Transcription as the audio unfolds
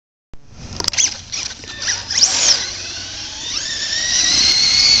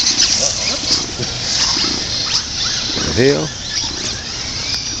hell?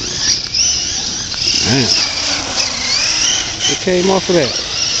 Man. What came off of that?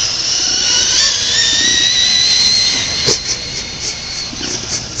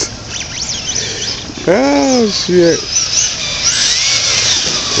 Oh shit.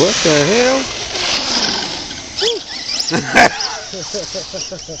 What the hell?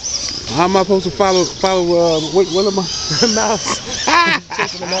 How am I supposed to follow what am I? Mouse.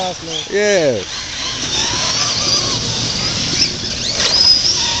 Chasing the mouse, man. Yeah.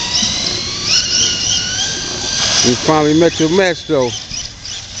 You finally met your match though.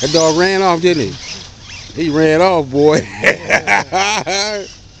 That dog ran off, didn't he? He ran off, boy.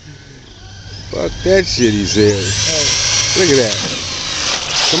 Fuck that shit, he said. Hey. Look at that.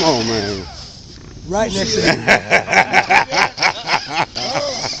 Come on, man. Right next to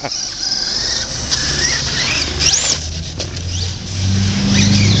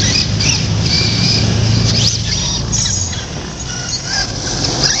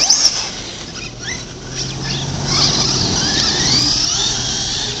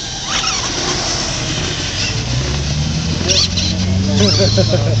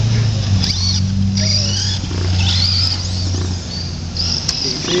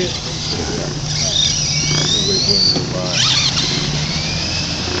you see it?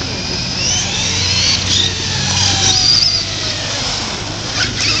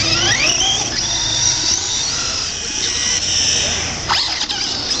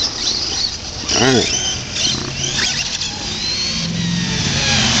 All right.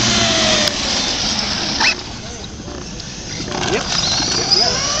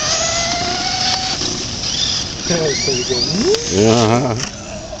 So you go, Yeah.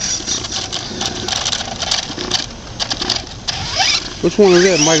 Which one is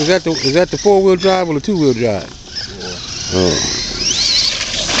that, Mike? Is that the 4-wheel drive or the 2-wheel drive? Yeah. Oh.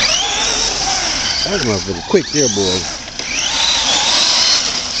 That motherfucker quick there, boy.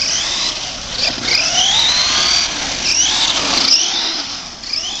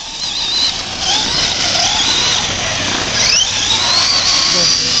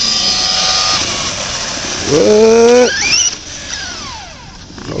 What?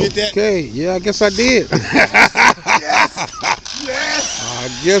 You get that? Okay, yeah, I guess I did. Yes! Yes! I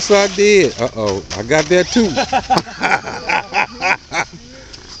guess I did. Uh-oh, I got that too.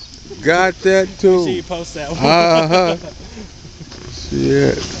 Got that too. Make sure you post that one. Uh-huh.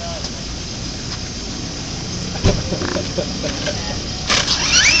 Shit.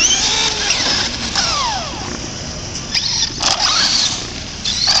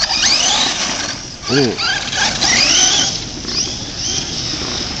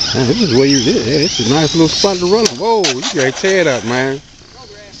 Man, this is where you did. Yeah, it's a nice little spot to run. Whoa, you gotta tear it up, man.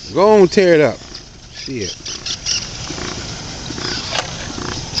 Go on, tear it up. Shit.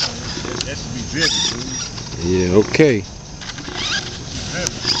 That should be driven, dude. Yeah, okay.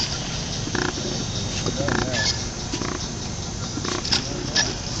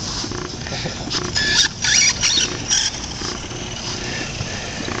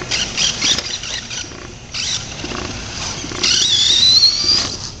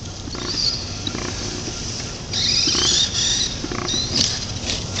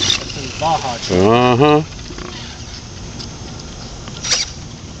 Baja truck. Uh-huh.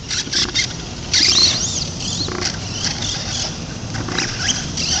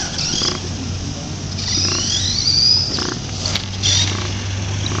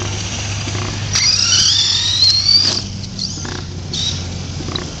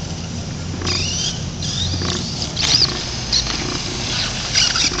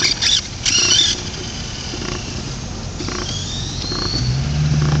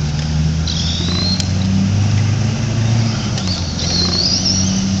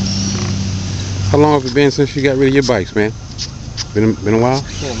 How long have it been since you got rid of your bikes, man? Been a while?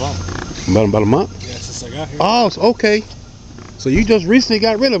 Yeah, a month. About a month? Yeah, since I got here. Oh, okay. So you just recently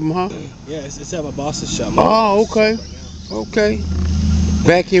got rid of them, huh? Yeah, it's at my boss's shop. Oh, okay. Okay.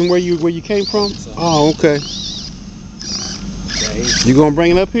 Back in where you came from? Oh, okay. Yeah, You gonna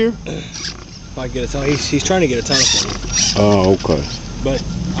bring it up here? if I get a title, he's trying to get a title for me. Oh, okay. But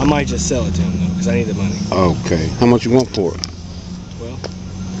I might just sell it to him though, because I need the money. Okay. How much you want for it? Well,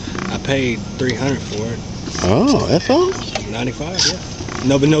 I paid $300 for it. Oh, that's all? 95, yeah.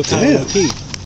 No, but no title, no key.